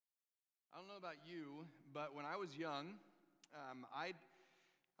about you, but when I was young, I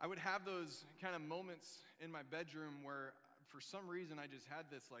would have those kind of moments in my bedroom where, for some reason, I just had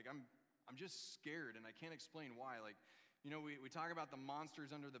this, I'm just scared, and I can't explain why. We talk about the monsters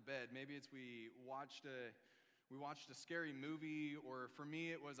under the bed. Maybe it's we watched a scary movie, or for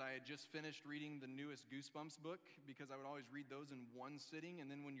me, it was I had just finished reading the newest Goosebumps book, because I would always read those in one sitting, and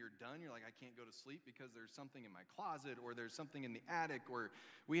then when you're done, you're like, I can't go to sleep because there's something in my closet, or there's something in the attic, or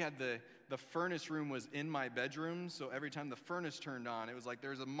we had the furnace room was in my bedroom, so every time the furnace turned on, it was like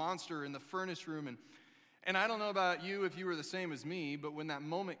there's a monster in the furnace room, and I don't know about you if you were the same as me, but when that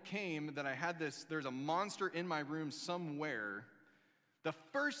moment came that I had there's a monster in my room somewhere, the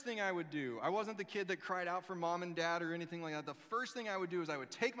first thing I would do, I wasn't the kid that cried out for mom and dad or anything like that. The first thing I would do is I would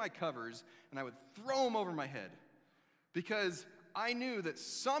take my covers and I would throw them over my head, because I knew that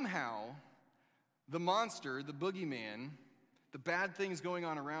somehow the monster, the boogeyman, the bad things going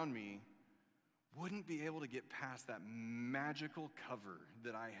on around me wouldn't be able to get past that magical cover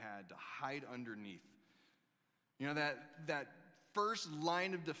that I had to hide underneath. You know, that first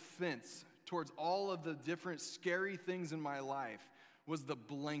line of defense towards all of the different scary things in my life was the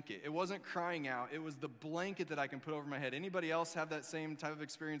blanket. It wasn't crying out. It was the blanket that I can put over my head. Anybody else have that same type of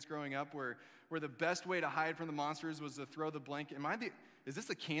experience growing up where the best way to hide from the monsters was to throw the blanket? Is this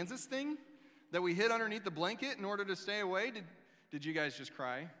a Kansas thing that we hid underneath the blanket in order to stay away? Did you guys just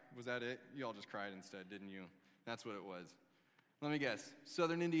cry? Was that it? You all just cried instead, didn't you? That's what it was. Let me guess.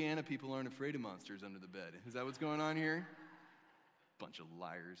 Southern Indiana people aren't afraid of monsters under the bed. Is that what's going on here? Bunch of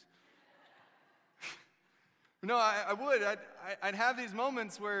liars. No, I would. I'd have these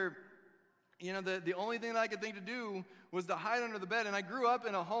moments where, you know, the only thing that I could think to do was to hide under the bed. And I grew up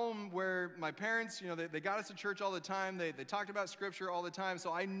in a home where my parents, you know, they got us to church all the time. They talked about Scripture all the time.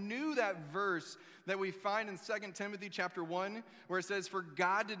 So I knew that verse that we find in 2 Timothy chapter 1, where it says, "For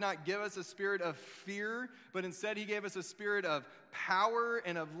God did not give us a spirit of fear, but instead He gave us a spirit of power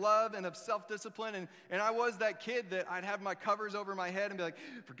and of love and of self-discipline." And I was that kid that I'd have my covers over my head and be like,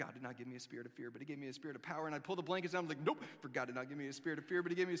 "For God did not give me a spirit of fear, but He gave me a spirit of power." And I'd pull the blankets down and be like, "Nope, for God did not give me a spirit of fear,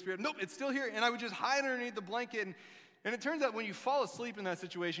 but He gave me a spirit. Nope, it's still here." And I would just hide underneath the blanket. And it turns out when you fall asleep in that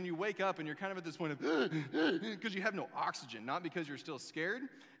situation, you wake up and you're kind of at this point of, because you have no oxygen, not because you're still scared.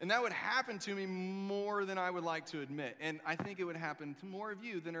 And that would happen to me more than I would like to admit. And I think it would happen to more of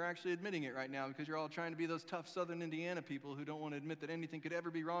you than are actually admitting it right now, because you're all trying to be those tough Southern Indiana people who don't want to admit that anything could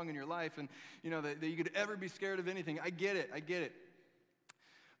ever be wrong in your life, and you know that you could ever be scared of anything. I get it.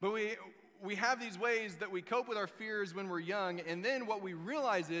 But we have these ways that we cope with our fears when we're young, and then what we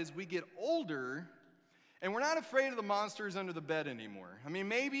realize is we get older, and we're not afraid of the monsters under the bed anymore. I mean,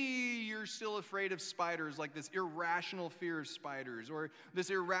 maybe you're still afraid of spiders, like this irrational fear of spiders, or this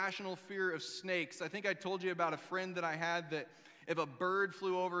irrational fear of snakes. I think I told you about a friend that I had that if a bird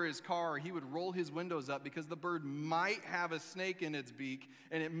flew over his car, he would roll his windows up because the bird might have a snake in its beak,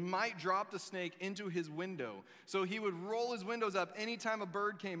 and it might drop the snake into his window. So he would roll his windows up anytime a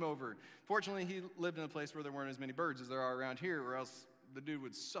bird came over. Fortunately, he lived in a place where there weren't as many birds as there are around here, or else the dude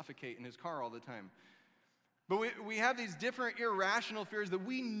would suffocate in his car all the time. But we have these different irrational fears that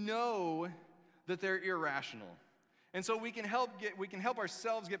we know that they're irrational. And so we can help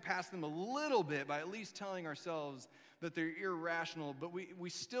ourselves get past them a little bit by at least telling ourselves that they're irrational, but we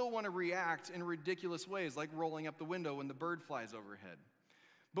still want to react in ridiculous ways, like rolling up the window when the bird flies overhead.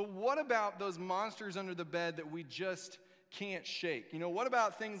 But what about those monsters under the bed that we just can't shake? You know, what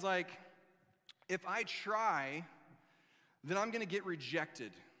about things like, if I try, then I'm going to get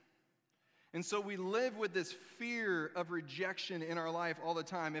rejected. And so we live with this fear of rejection in our life all the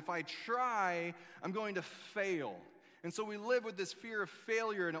time. If I try, I'm going to fail. And so we live with this fear of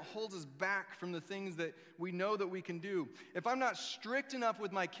failure, and it holds us back from the things that we know that we can do. If I'm not strict enough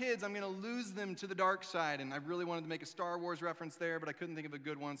with my kids, I'm going to lose them to the dark side. And I really wanted to make a Star Wars reference there, but I couldn't think of a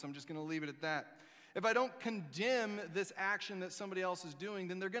good one, so I'm just going to leave it at that. If I don't condemn this action that somebody else is doing,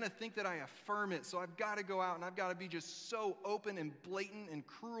 then they're going to think that I affirm it. So I've got to go out and I've got to be just so open and blatant and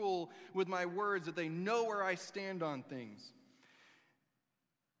cruel with my words that they know where I stand on things.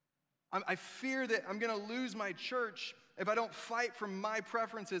 I fear that I'm going to lose my church if I don't fight for my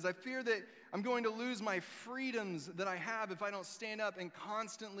preferences. I fear that I'm going to lose my freedoms that I have if I don't stand up and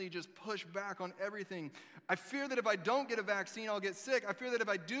constantly just push back on everything. I fear that if I don't get a vaccine, I'll get sick. I fear that if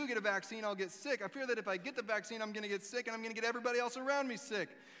I do get a vaccine, I'll get sick. I fear that if I get the vaccine, I'm going to get sick, and I'm going to get everybody else around me sick.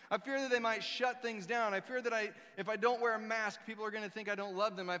 I fear that they might shut things down. I fear that if I don't wear a mask, people are going to think I don't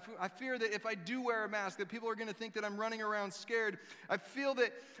love them. I fear that if I do wear a mask, that people are going to think that I'm running around scared. I fear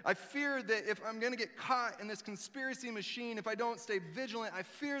that if I'm going to get caught in this conspiracy machine, if I don't stay vigilant, I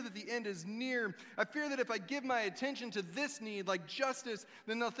fear that the end is near. I fear that if I give my attention to this need, like justice,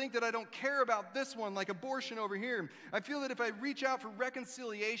 then they'll think that I don't care about this one, like abortion over here. I feel that if I reach out for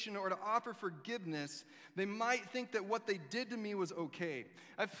reconciliation or to offer forgiveness, they might think that what they did to me was okay.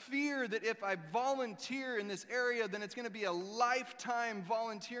 I fear that if I volunteer in this area, then it's going to be a lifetime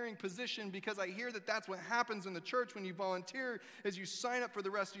volunteering position, because I hear that that's what happens in the church when you volunteer, is you sign up for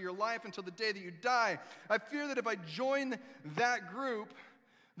the rest of your life until the day that you die. I fear that if I join that group,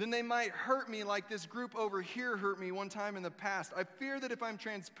 then they might hurt me like this group over here hurt me one time in the past. I fear that if I'm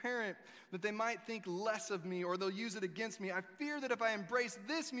transparent, that they might think less of me or they'll use it against me. I fear that if I embrace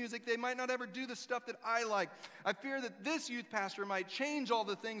this music, they might not ever do the stuff that I like. I fear that this youth pastor might change all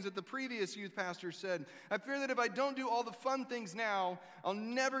the things that the previous youth pastor said. I fear that if I don't do all the fun things now, I'll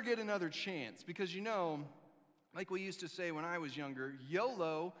never get another chance. Because like we used to say when I was younger,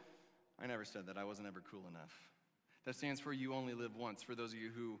 YOLO. I never said that. I wasn't ever cool enough. That stands for you only live once, for those of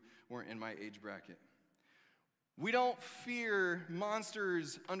you who weren't in my age bracket. We don't fear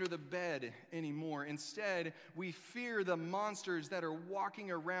monsters under the bed anymore. Instead, we fear the monsters that are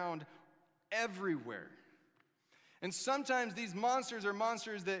walking around everywhere. And sometimes these monsters are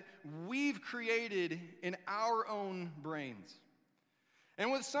monsters that we've created in our own brains.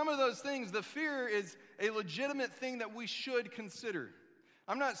 And with some of those things, the fear is a legitimate thing that we should consider.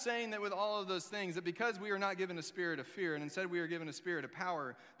 I'm not saying that with all of those things, that because we are not given a spirit of fear and instead we are given a spirit of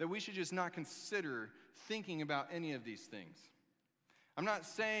power, that we should just not consider thinking about any of these things. I'm not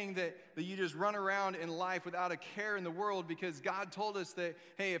saying that you just run around in life without a care in the world, because God told us that,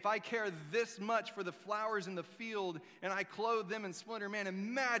 hey, if I care this much for the flowers in the field and I clothe them in splendor, man,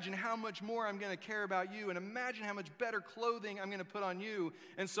 imagine how much more I'm going to care about you, and imagine how much better clothing I'm going to put on you.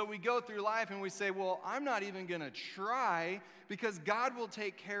 And so we go through life and we say, well, I'm not even going to try, because God will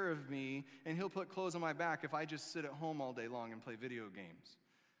take care of me and he'll put clothes on my back if I just sit at home all day long and play video games.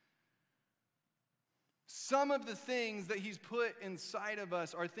 Some of the things that he's put inside of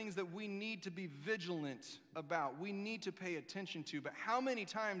us are things that we need to be vigilant about. We need to pay attention to. But how many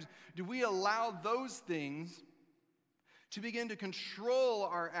times do we allow those things to begin to control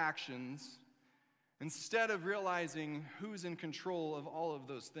our actions instead of realizing who's in control of all of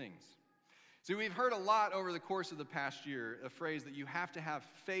those things? See, we've heard a lot over the course of the past year a phrase that you have to have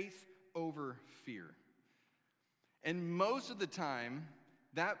faith over fear. And most of the time,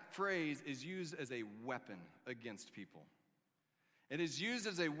 that phrase is used as a weapon against people. It is used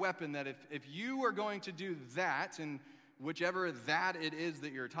as a weapon that if you are going to do that, and whichever that it is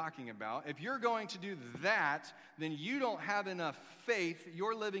that you're talking about, if you're going to do that, then you don't have enough faith.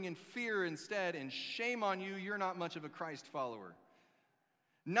 You're living in fear instead, and shame on you, you're not much of a Christ follower.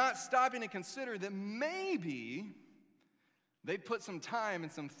 Not stopping to consider that maybe they put some time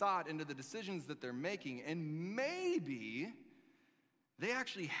and some thought into the decisions that they're making, and maybe they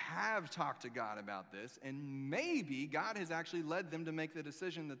actually have talked to God about this, and maybe God has actually led them to make the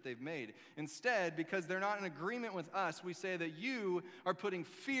decision that they've made. Instead, because they're not in agreement with us, we say that you are putting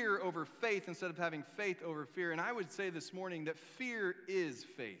fear over faith instead of having faith over fear. And I would say this morning that fear is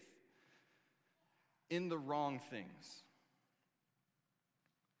faith in the wrong things.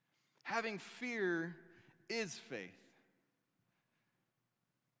 Having fear is faith,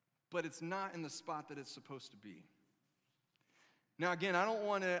 but it's not in the spot that it's supposed to be. Now, again, I don't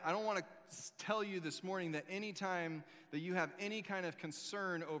want to tell you this morning that anytime that you have any kind of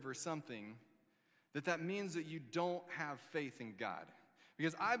concern over something, that means that you don't have faith in God.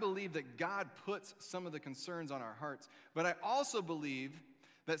 Because I believe that God puts some of the concerns on our hearts. But I also believe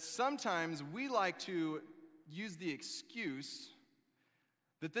that sometimes we like to use the excuse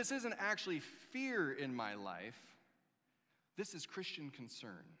that this isn't actually fear in my life, this is Christian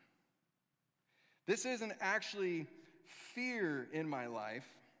concern. This isn't actually fear in my life,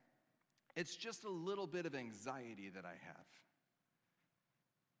 it's just a little bit of anxiety that I have.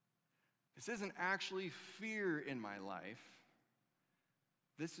 This isn't actually fear in my life.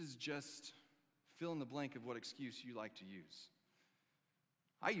 This is just fill in the blank of what excuse you like to use.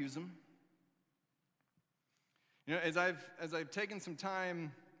 I use them. You know, as I've taken some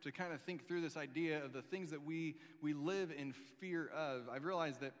time to kind of think through this idea of the things that we live in fear of, I've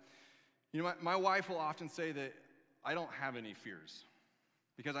realized that, you know, my wife will often say that I don't have any fears,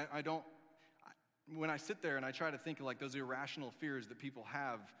 because I don't, when I sit there and I try to think of like those irrational fears that people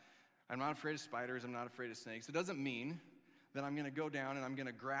have, I'm not afraid of spiders, I'm not afraid of snakes. It doesn't mean that I'm going to go down and I'm going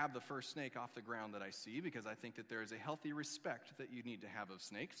to grab the first snake off the ground that I see, because I think that there is a healthy respect that you need to have of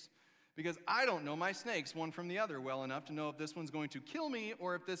snakes, because I don't know my snakes one from the other well enough to know if this one's going to kill me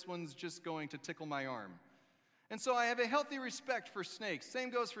or if this one's just going to tickle my arm. And so I have a healthy respect for snakes. Same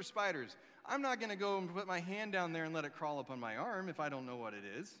goes for spiders. I'm not going to go and put my hand down there and let it crawl up on my arm if I don't know what it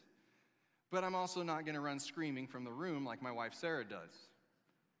is. But I'm also not going to run screaming from the room like my wife Sarah does.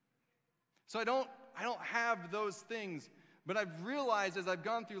 So I don't have those things, but I've realized as I've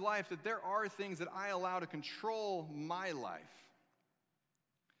gone through life that there are things that I allow to control my life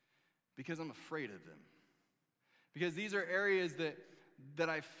because I'm afraid of them. Because these are areas that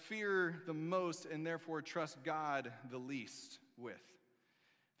I fear the most and therefore trust God the least with.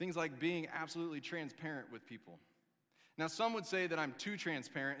 Things like being absolutely transparent with people. Now, some would say that I'm too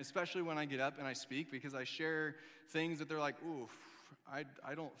transparent, especially when I get up and I speak, because I share things that they're like, oof,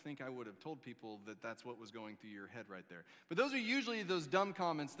 I don't think I would have told people that that's what was going through your head right there. But those are usually those dumb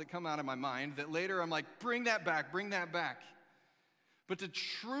comments that come out of my mind that later I'm like, bring that back. But to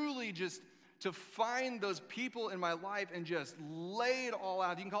truly to find those people in my life and just lay it all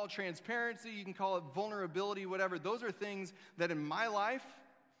out. You can call it transparency, you can call it vulnerability, whatever. Those are things that in my life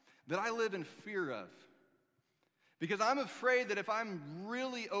that I live in fear of. Because I'm afraid that if I'm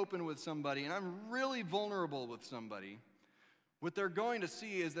really open with somebody and I'm really vulnerable with somebody, what they're going to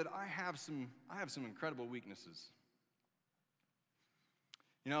see is that I have some incredible weaknesses.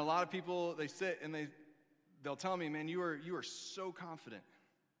 You know, a lot of people, they sit and they'll tell me, man, you are so confident.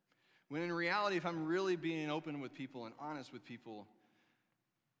 When in reality, if I'm really being open with people and honest with people,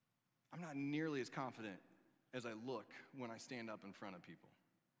 I'm not nearly as confident as I look when I stand up in front of people.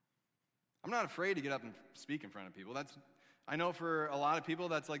 I'm not afraid to get up and speak in front of people. I know for a lot of people,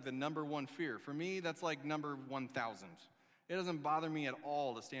 that's like the number one fear. For me, that's like number 1,000. It doesn't bother me at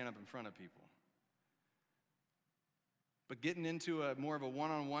all to stand up in front of people. But getting into more of a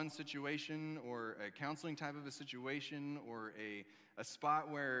one-on-one situation or a counseling type of a situation or a spot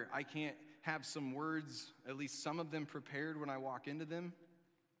where I can't have some words, at least some of them prepared when I walk into them,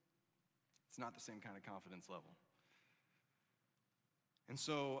 it's not the same kind of confidence level. And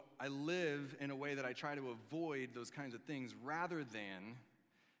so I live in a way that I try to avoid those kinds of things rather than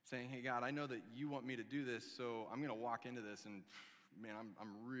saying, hey, God, I know that you want me to do this, so I'm going to walk into this and, man, I'm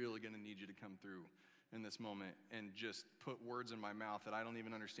really going to need you to come through in this moment and just put words in my mouth that I don't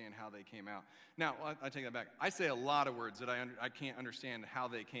even understand how they came out. Now, I take that back. I say a lot of words that I can't understand how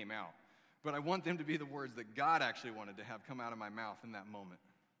they came out, but I want them to be the words that God actually wanted to have come out of my mouth in that moment.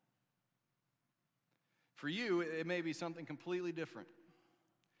 For you, it may be something completely different.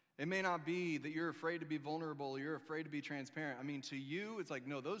 It may not be that you're afraid to be vulnerable, you're afraid to be transparent. I mean, to you, it's like,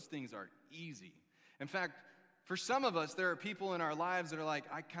 no, those things are easy. In fact, for some of us, there are people in our lives that are like,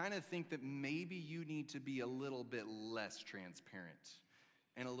 I kind of think that maybe you need to be a little bit less transparent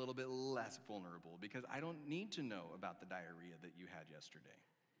and a little bit less vulnerable because I don't need to know about the diarrhea that you had yesterday.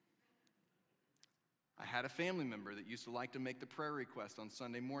 I had a family member that used to like to make the prayer request on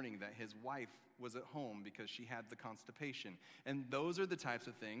Sunday morning that his wife was at home because she had the constipation. And those are the types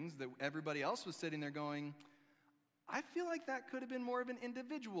of things that everybody else was sitting there going, I feel like that could have been more of an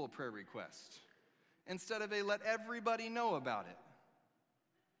individual prayer request instead of a let everybody know about it.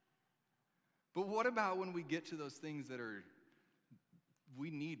 But what about when we get to those things that we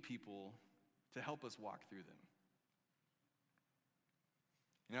need people to help us walk through them?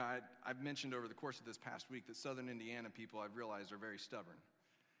 You know, I've mentioned over the course of this past week that Southern Indiana people I've realized are very stubborn.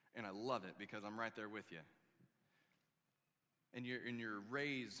 And I love it because I'm right there with you. And you're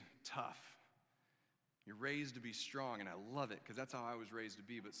raised tough. You're raised to be strong, and I love it because that's how I was raised to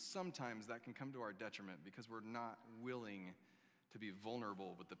be. But sometimes that can come to our detriment because we're not willing to be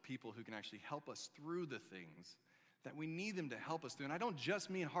vulnerable with the people who can actually help us through the things that we need them to help us through. And I don't just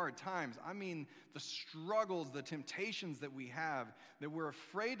mean hard times. I mean the struggles, the temptations that we have that we're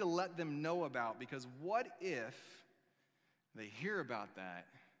afraid to let them know about because what if they hear about that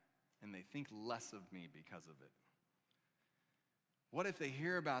and they think less of me because of it? What if they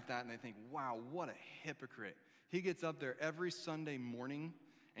hear about that and they think, wow, what a hypocrite. He gets up there every Sunday morning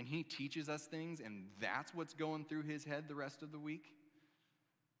and he teaches us things and that's what's going through his head the rest of the week?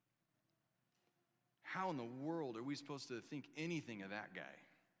 How in the world are we supposed to think anything of that guy?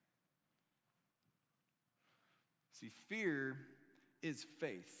 See, fear is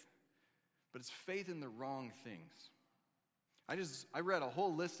faith, but it's faith in the wrong things. I read a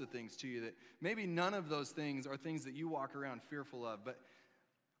whole list of things to you that maybe none of those things are things that you walk around fearful of, but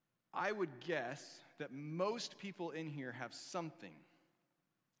I would guess that most people in here have something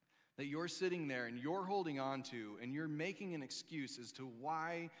that you're sitting there and you're holding on to and you're making an excuse as to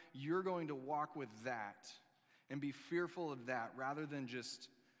why you're going to walk with that and be fearful of that rather than just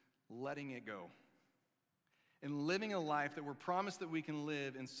letting it go. And living a life that we're promised that we can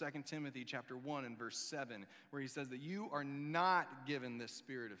live in 2 Timothy chapter 1 and verse 7, where he says that you are not given this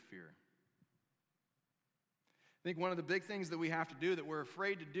spirit of fear. I think one of the big things that we have to do that we're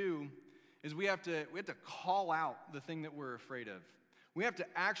afraid to do is we have to call out the thing that we're afraid of. We have to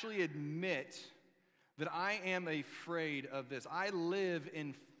actually admit that I am afraid of this. I live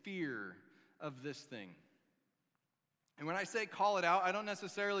in fear of this thing. And when I say call it out, I don't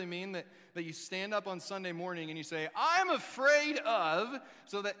necessarily mean that you stand up on Sunday morning and you say, I'm afraid of,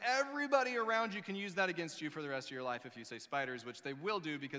 so that everybody around you can use that against you for the rest of your life if you say spiders, which they will do because